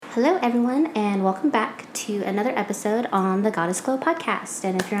Hello, everyone, and welcome back to another episode on the Goddess Glow podcast.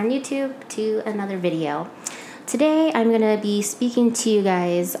 And if you're on YouTube, to another video. Today, I'm going to be speaking to you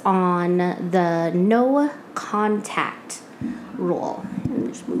guys on the no contact rule. Let me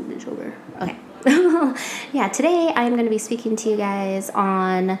just move this over. Okay. Today I'm going to be speaking to you guys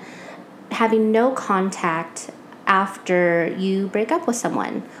on having no contact after you break up with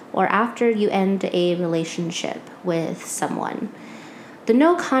someone or after you end a relationship with someone. The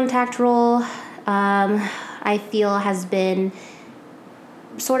no contact rule, I feel, has been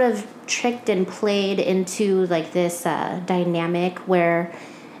sort of tricked and played into like this dynamic where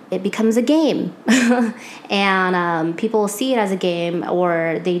it becomes a game and people see it as a game,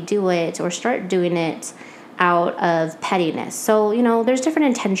 or they do it or start doing it out of pettiness. So, there's different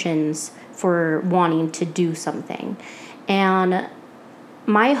intentions for wanting to do something. And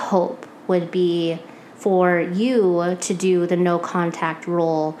my hope would be for you to do the no contact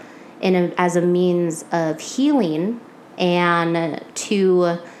rule as a means of healing, and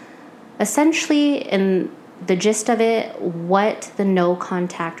to essentially, in the gist of it, what the no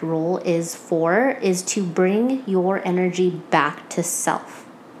contact rule is for is to bring your energy back to self.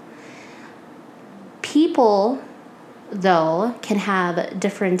 People, though, can have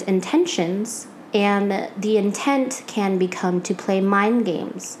different intentions, and the intent can become to play mind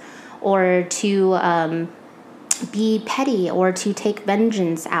games or to be petty or to take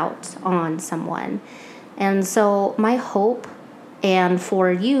vengeance out on someone. And so my hope, and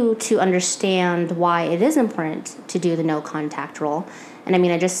for you to understand why it is important to do the no contact rule, and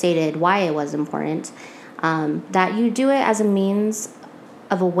I just stated why it was important, that you do it as a means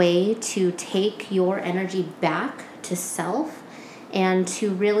of a way to take your energy back to self and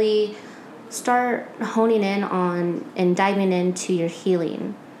to really start honing in on and diving into your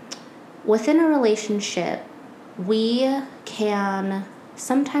healing. Within a relationship, we can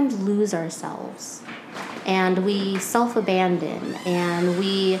sometimes lose ourselves, and we self-abandon, and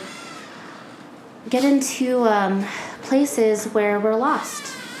we get into places where we're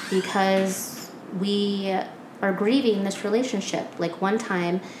lost because we are grieving this relationship. Like one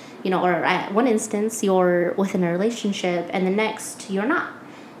time, or at one instance, you're within a relationship, and the next, you're not.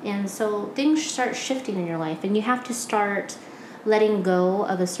 And so things start shifting in your life, and you have to start letting go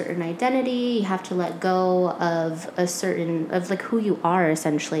of a certain identity. You have to let go of who you are,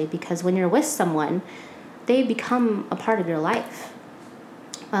 essentially, because when you're with someone, they become a part of your life.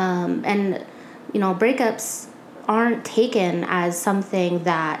 And breakups aren't taken as something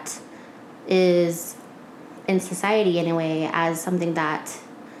that is, in society anyway, as something that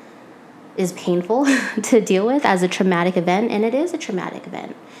is painful to deal with, as a traumatic event, and it is a traumatic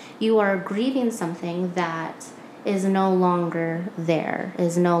event. You are grieving something that is no longer there,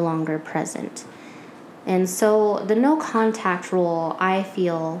 is no longer present. And so the no contact rule, I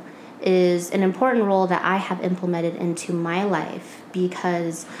feel, is an important rule that I have implemented into my life,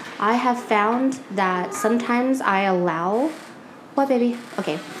 because I have found that sometimes I allow... What, baby?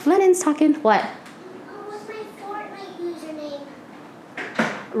 Okay, Lennon's talking. What? What's my Fortnite username?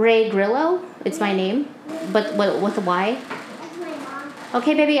 Ray Grillo? It's my name. But with a Y? That's my mom.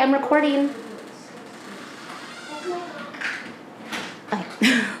 Okay, baby, I'm recording. That's my mom.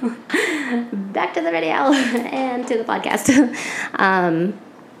 Back to the video and to the podcast.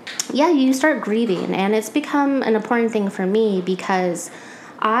 You start grieving, and it's become an important thing for me because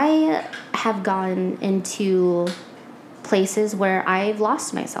I have gone into places where I've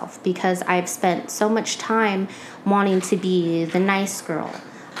lost myself because I've spent so much time wanting to be the nice girl,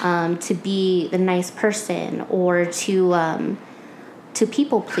 to be the nice person, or to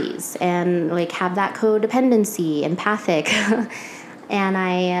people please and have that codependency, empathic. And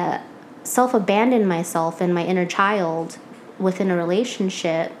I self-abandoned myself and my inner child within a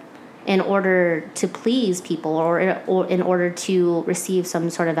relationship in order to please people, or in order to receive some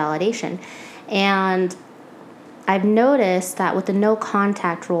sort of validation. And I've noticed that with the no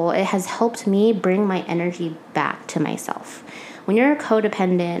contact rule, it has helped me bring my energy back to myself. When you're a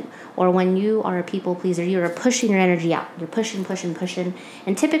codependent, or when you are a people pleaser, you are pushing your energy out. You're pushing.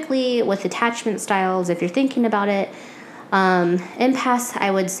 And typically with attachment styles, if you're thinking about it, empaths,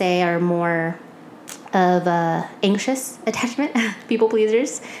 I would say, are more of anxious attachment. People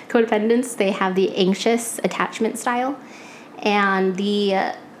pleasers, codependents, they have the anxious attachment style. And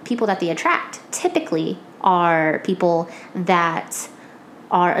the people that they attract typically are people that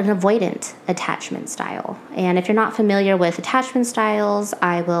are an avoidant attachment style. And if you're not familiar with attachment styles,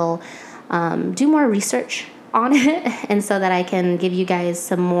 I will do more research on it, and so that I can give you guys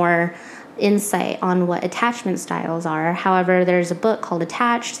some more insight on what attachment styles are. However, there's a book called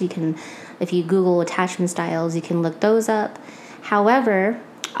Attached. So you can, if you Google attachment styles, you can look those up. However,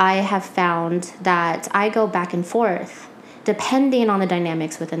 I have found that I go back and forth depending on the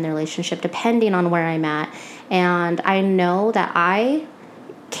dynamics within the relationship, depending on where I'm at. And I know that I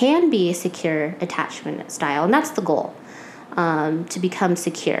can be a secure attachment style, and that's the goal, to become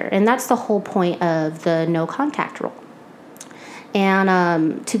secure. And that's the whole point of the no contact rule.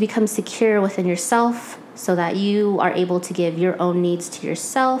 And to become secure within yourself so that you are able to give your own needs to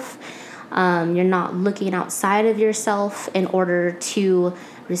yourself. You're not looking outside of yourself in order to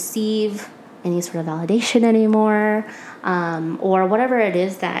receive any sort of validation anymore, or whatever it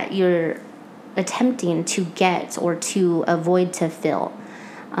is that you're attempting to get or to avoid to fill.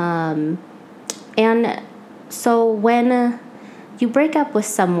 And so when you break up with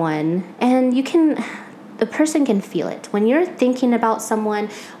someone, and the person can feel it. When you're thinking about someone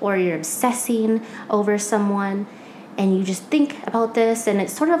or you're obsessing over someone, and you just think about this, and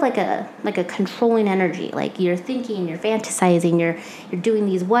it's sort of like a controlling energy. Like you're thinking, you're fantasizing, you're doing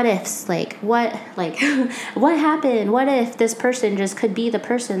these what ifs, what happened? What if this person just could be the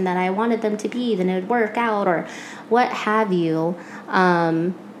person that I wanted them to be? Then it would work out, or what have you.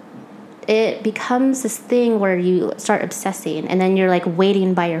 It becomes this thing where you start obsessing, and then you're like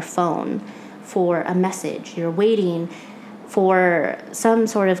waiting by your phone for a message. You're waiting for some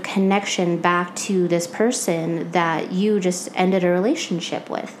sort of connection back to this person that you just ended a relationship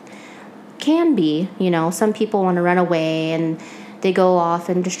with. Can be, some people want to run away and they go off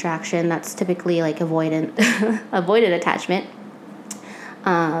in distraction. That's typically like avoidant attachment.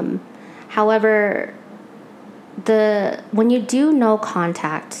 However, when you do no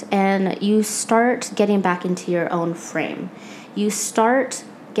contact and you start getting back into your own frame, you start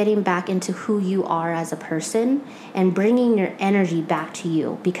getting back into who you are as a person and bringing your energy back to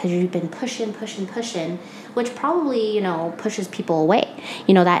you, because you've been pushing, which probably, pushes people away.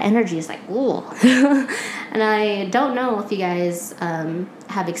 That energy is like, ooh. And I don't know if you guys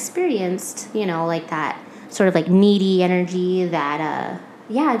have experienced, like that sort of like needy energy that,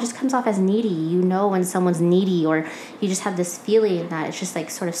 it just comes off as needy. When someone's needy, or you just have this feeling that it's just like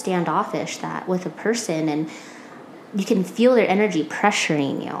sort of standoffish that with a person, and you can feel their energy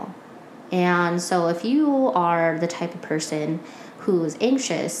pressuring you. And so if you are the type of person who's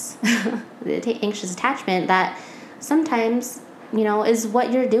anxious, the anxious attachment, that sometimes, is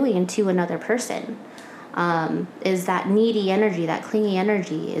what you're doing to another person, is that needy energy, that clingy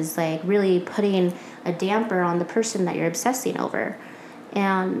energy is like really putting a damper on the person that you're obsessing over.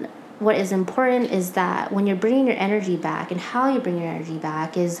 And what is important is that when you're bringing your energy back, and how you bring your energy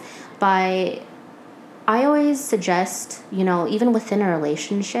back is by... I always suggest, even within a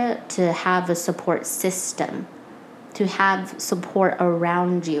relationship, to have a support system, to have support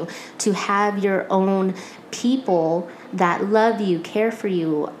around you, to have your own people that love you, care for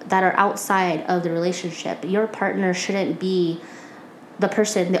you, that are outside of the relationship. Your partner shouldn't be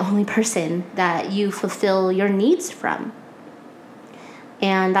the only person that you fulfill your needs from.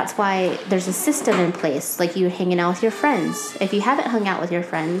 And that's why there's a system in place, like you hanging out with your friends. If you haven't hung out with your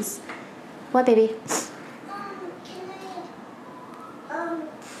friends, what, baby?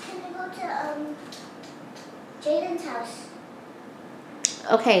 Can I go to Jaden's house?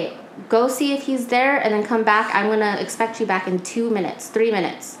 Okay, go see if he's there and then come back. I'm going to expect you back in 3 minutes.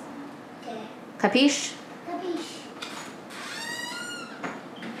 Okay. Capiche? Capiche.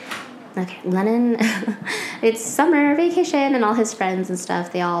 Okay, Lennon, it's summer vacation, and all his friends and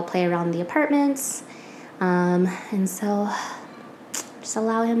stuff, they all play around the apartments. And so just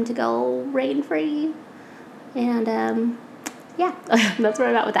allow him to go rain-free. And that's where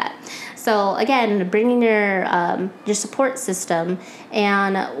I'm at with that. So again, bringing your support system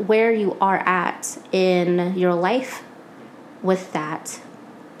and where you are at in your life with that,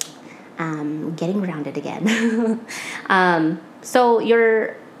 getting grounded again. So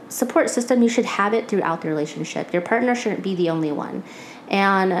your support system, you should have it throughout the relationship. Your partner shouldn't be the only one.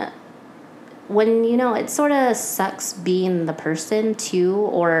 And when, it sort of sucks being the person too,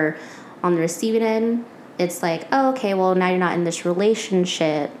 or on the receiving end, it's like, oh, okay, well, now you're not in this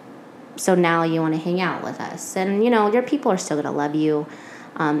relationship, so now you want to hang out with us. And, your people are still going to love you.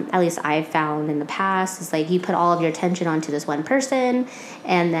 At least I've found in the past, it's like you put all of your attention onto this one person,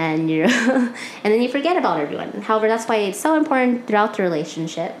 and then you forget about everyone. However, that's why it's so important throughout the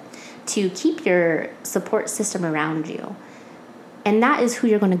relationship to keep your support system around you. And that is who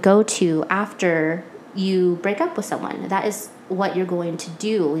you're going to go to after you break up with someone. That is what you're going to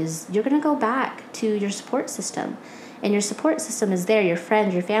do, is you're going to go back to your support system. And your support system is there, your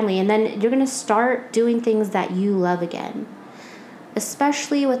friends, your family, and then you're going to start doing things that you love again.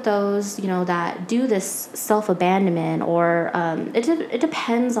 Especially with those, that do this self-abandonment, or it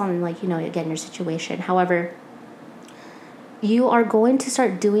depends on, again, your situation. However, you are going to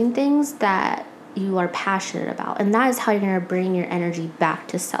start doing things that you are passionate about. And that is how you're going to bring your energy back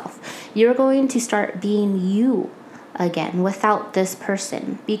to self. You're going to start being you again without this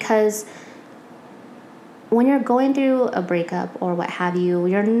person. Because when you're going through a breakup or what have you,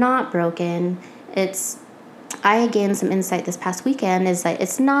 you're not broken. I gained some insight this past weekend is that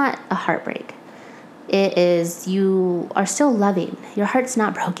it's not a heartbreak. It is, you are still loving. Your heart's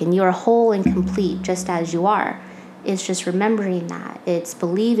not broken. You are whole and complete just as you are. It's just remembering that. It's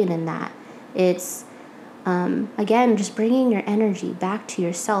believing in that. It's, again, just bringing your energy back to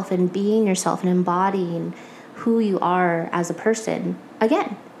yourself and being yourself and embodying who you are as a person,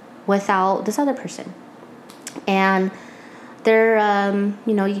 again, without this other person. And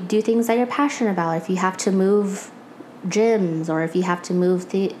you do things that you're passionate about. If you have to move gyms or if you have to move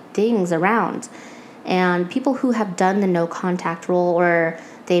things around. And people who have done the no contact rule or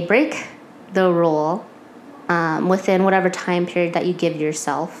they break the rule within whatever time period that you give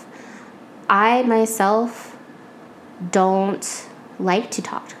yourself, I myself don't like to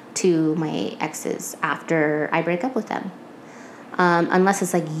talk to my exes after I break up with them. Unless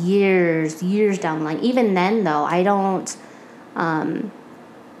it's like years down the line. Even then though, I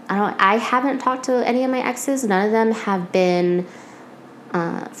haven't talked to any of my exes. None of them have been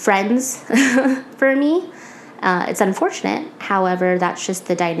friends for me. It's unfortunate. However, that's just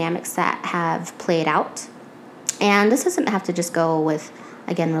the dynamics that have played out. And this doesn't have to just go with,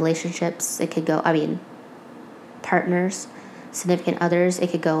 again, relationships. It could go, partners, significant others.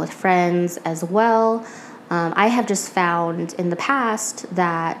 It could go with friends as well. I have just found in the past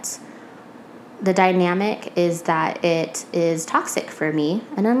that the dynamic is that it is toxic for me.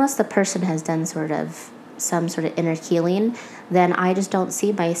 And unless the person has done some sort of inner healing, then I just don't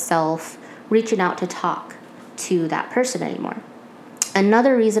see myself reaching out to talk to that person anymore.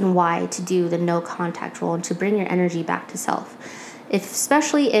 Another reason why to do the no contact rule and to bring your energy back to self,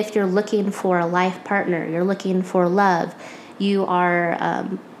 especially if you're looking for a life partner, you're looking for love, you are,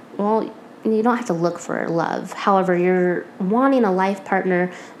 you don't have to look for love. However, you're wanting a life partner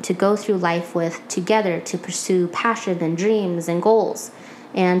to go through life with together, to pursue passion and dreams and goals,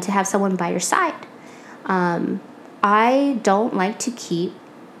 and to have someone by your side. I don't like to keep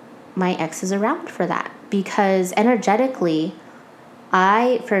my exes around for that because energetically,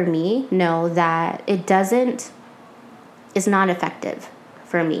 for me, know that it's not effective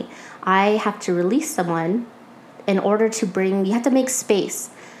for me. I have to release someone in order to you have to make space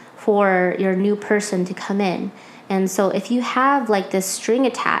for your new person to come in. And so if you have like this string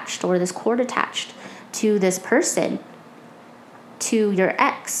attached or this cord attached to this person, to your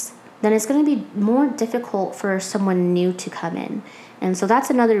ex, then it's going to be more difficult for someone new to come in. And so that's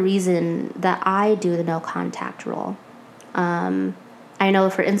another reason that I do the no contact rule. I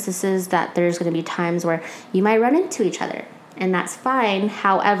know for instances that there's going to be times where you might run into each other, and that's fine.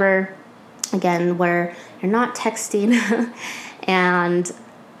 However, again, where you're not texting and,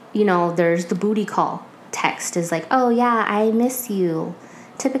 there's the booty call text is like, oh yeah, I miss you.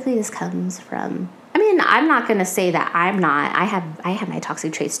 Typically this comes from, I'm not going to say that I have my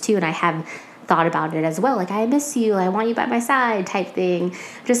toxic traits too, and I have thought about it as well. Like, I miss you, I want you by my side type thing.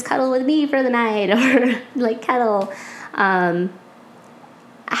 Just cuddle with me for the night or like cuddle.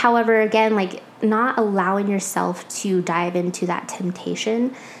 However, again, like not allowing yourself to dive into that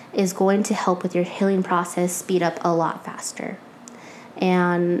temptation is going to help with your healing process speed up a lot faster.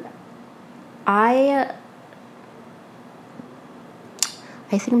 And I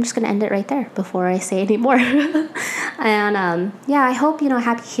think I'm just going to end it right there before I say any more. And I hope,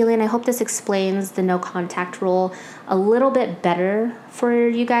 happy healing. I hope this explains the no contact rule a little bit better for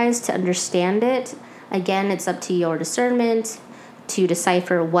you guys to understand it. Again, it's up to your discernment to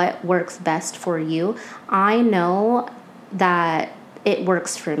decipher what works best for you. I know that it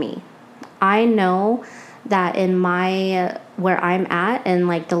works for me. I know that in where I'm at and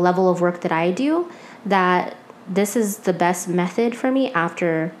like the level of work that I do, that this is the best method for me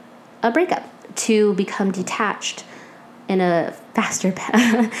after a breakup to become detached in a faster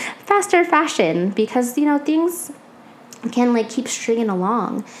fashion, because things can like keep stringing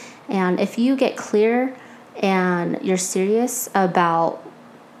along. And if you get clear and you're serious about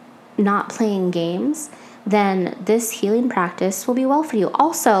not playing games, then this healing practice will be well for you.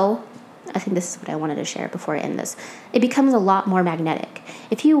 Also, I think this is what I wanted to share before I end this. It becomes a lot more magnetic.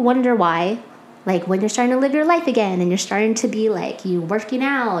 If you wonder why, like when you're starting to live your life again and you're starting to be like you working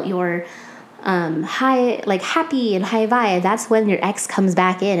out, you're high, like happy and high vibe, that's when your ex comes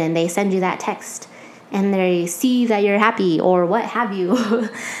back in and they send you that text. and they see that you're happy or what have you,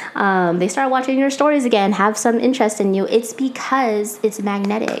 they start watching your stories again, have some interest in you, it's because it's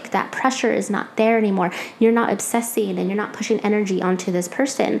magnetic. That pressure is not there anymore. You're not obsessing and you're not pushing energy onto this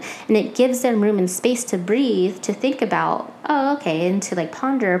person, and it gives them room and space to breathe, to think about, oh, okay, and to like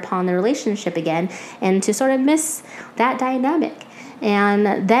ponder upon the relationship again, and to sort of miss that dynamic.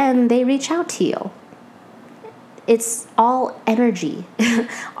 And then they reach out to you. It's all energy.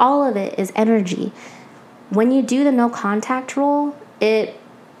 All of it is energy. When you do the no contact rule, it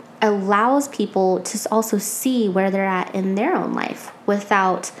allows people to also see where they're at in their own life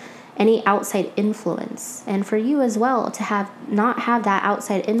without any outside influence. And for you as well to not have that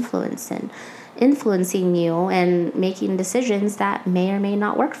outside influence and influencing you and making decisions that may or may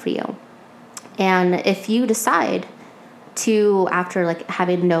not work for you. And if you decide to, after like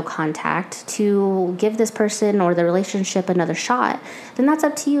having no contact, to give this person or the relationship another shot, then that's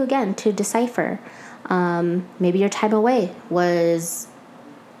up to you again to decipher. Maybe your time away was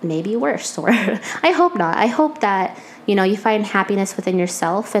maybe worse, or I hope not. I hope that, you find happiness within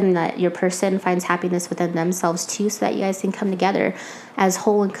yourself and that your person finds happiness within themselves too, so that you guys can come together as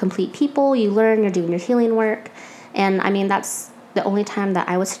whole and complete people. You learn, you're doing your healing work. And I mean, that's the only time that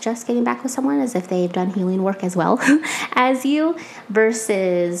I would suggest getting back with someone is if they've done healing work as well as you,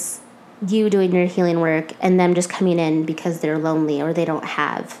 versus you doing your healing work and them just coming in because they're lonely or they don't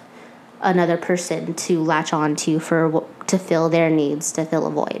have another person to latch on to to fill their needs, to fill a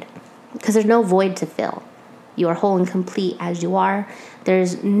void. Because there's no void to fill. You are whole and complete as you are.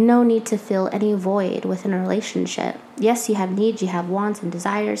 There's no need to fill any void within a relationship. Yes, you have needs, you have wants and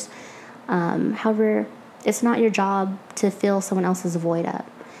desires. However, it's not your job to fill someone else's void up.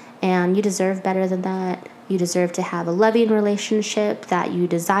 And you deserve better than that. You deserve to have a loving relationship that you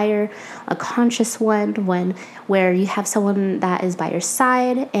desire, a conscious one, where you have someone that is by your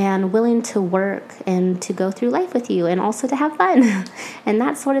side and willing to work and to go through life with you, and also to have fun. And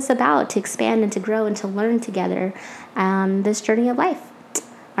that's what it's about, to expand and to grow and to learn together on this journey of life.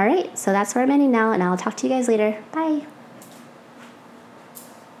 All right, so that's where I'm ending now, and I'll talk to you guys later. Bye.